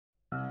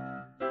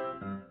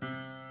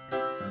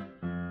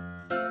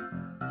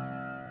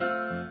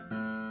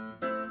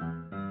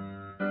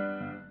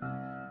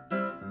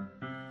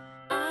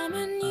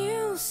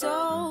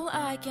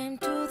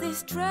this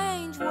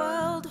strange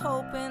world,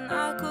 hoping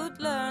I could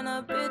learn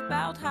a bit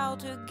about how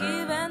to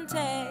give and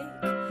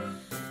take.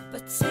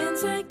 But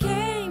since I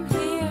came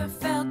here,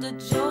 felt the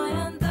joy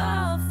and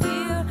the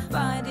fear,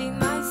 finding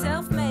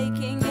myself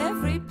making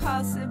every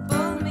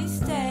possible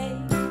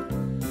mistake.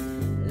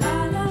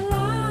 La la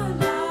la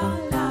la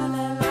la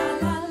la la la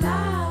la la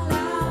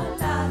la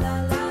la la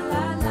la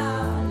la la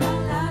la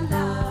la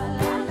la.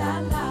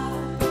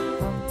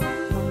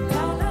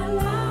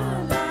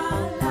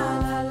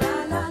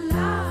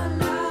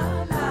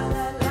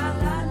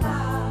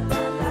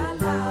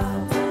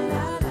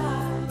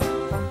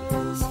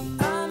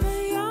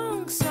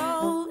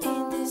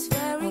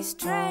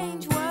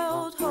 Strange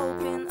world,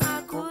 hoping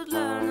I could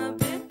learn a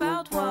bit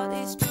about what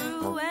is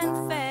true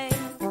and fake.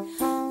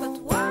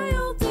 But why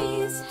all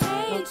this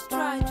hate?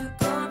 Try to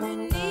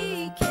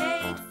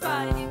communicate.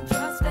 Finding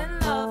trust and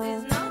love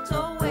is not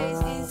always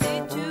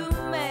easy to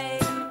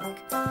make.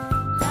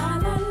 La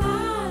la la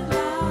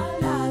la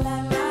la la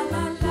la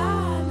la la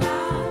la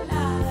la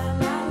la la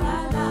la la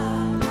la.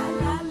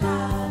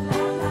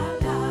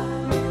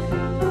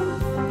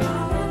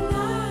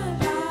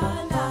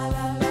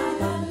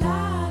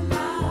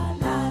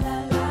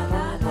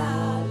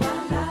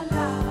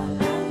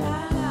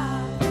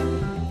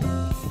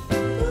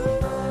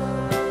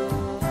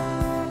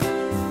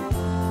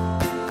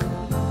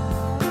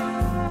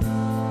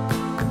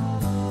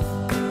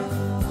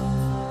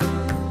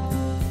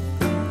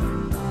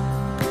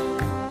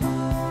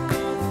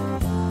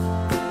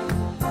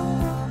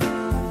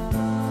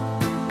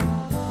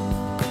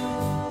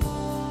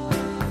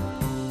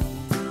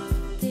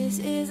 This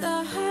is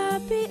a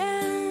happy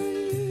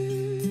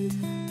end,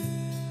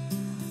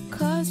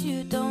 'cause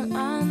you don't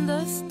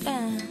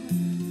understand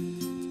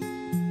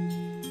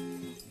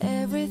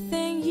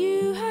everything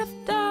you have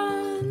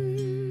done.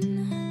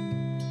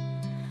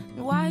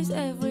 Why is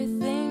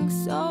everything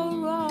so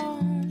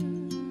wrong?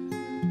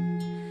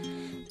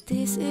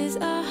 This is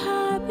a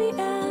happy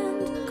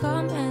end.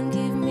 Come and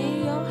give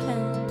me your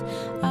hand.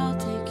 I'll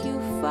take you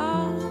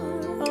far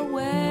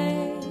away.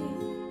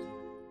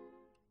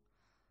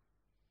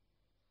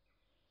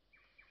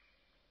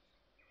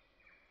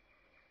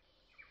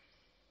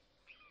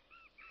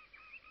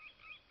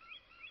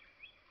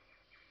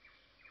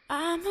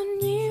 I'm a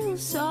new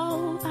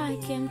soul, I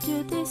came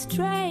to this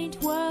strange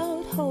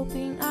world,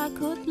 hoping I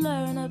could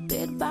learn a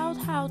bit about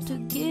how to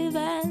give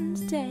and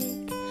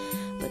take.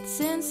 But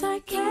since I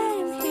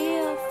came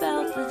here,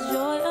 felt the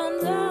joy and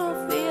the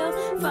fear,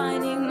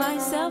 finding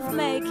myself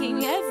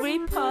making every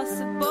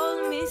possible